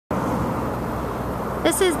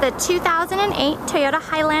This is the 2008 Toyota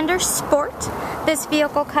Highlander Sport. This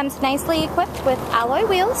vehicle comes nicely equipped with alloy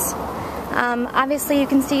wheels. Obviously you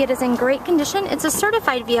can see it is in great condition. It's a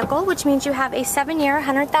certified vehicle, which means you have a 7-year,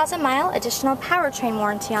 100,000-mile additional powertrain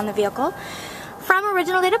warranty on the vehicle. From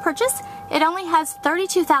original date of purchase, it only has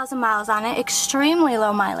 32,000 miles on it, extremely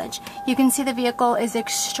low mileage. You can see the vehicle is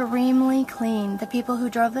extremely clean. The people who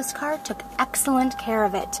drove this car took excellent care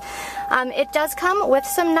of it. It does come with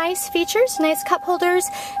some nice features, nice cup holders,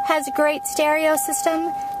 has a great stereo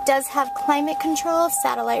system, does have climate control,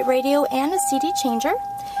 satellite radio, and a CD changer.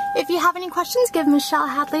 If you have any questions, give Michelle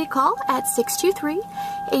Hadley a call at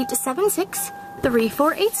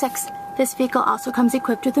 623-876-3486. This vehicle also comes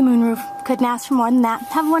equipped with a moonroof. Couldn't ask for more than that.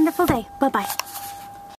 Have a wonderful day. Bye-bye.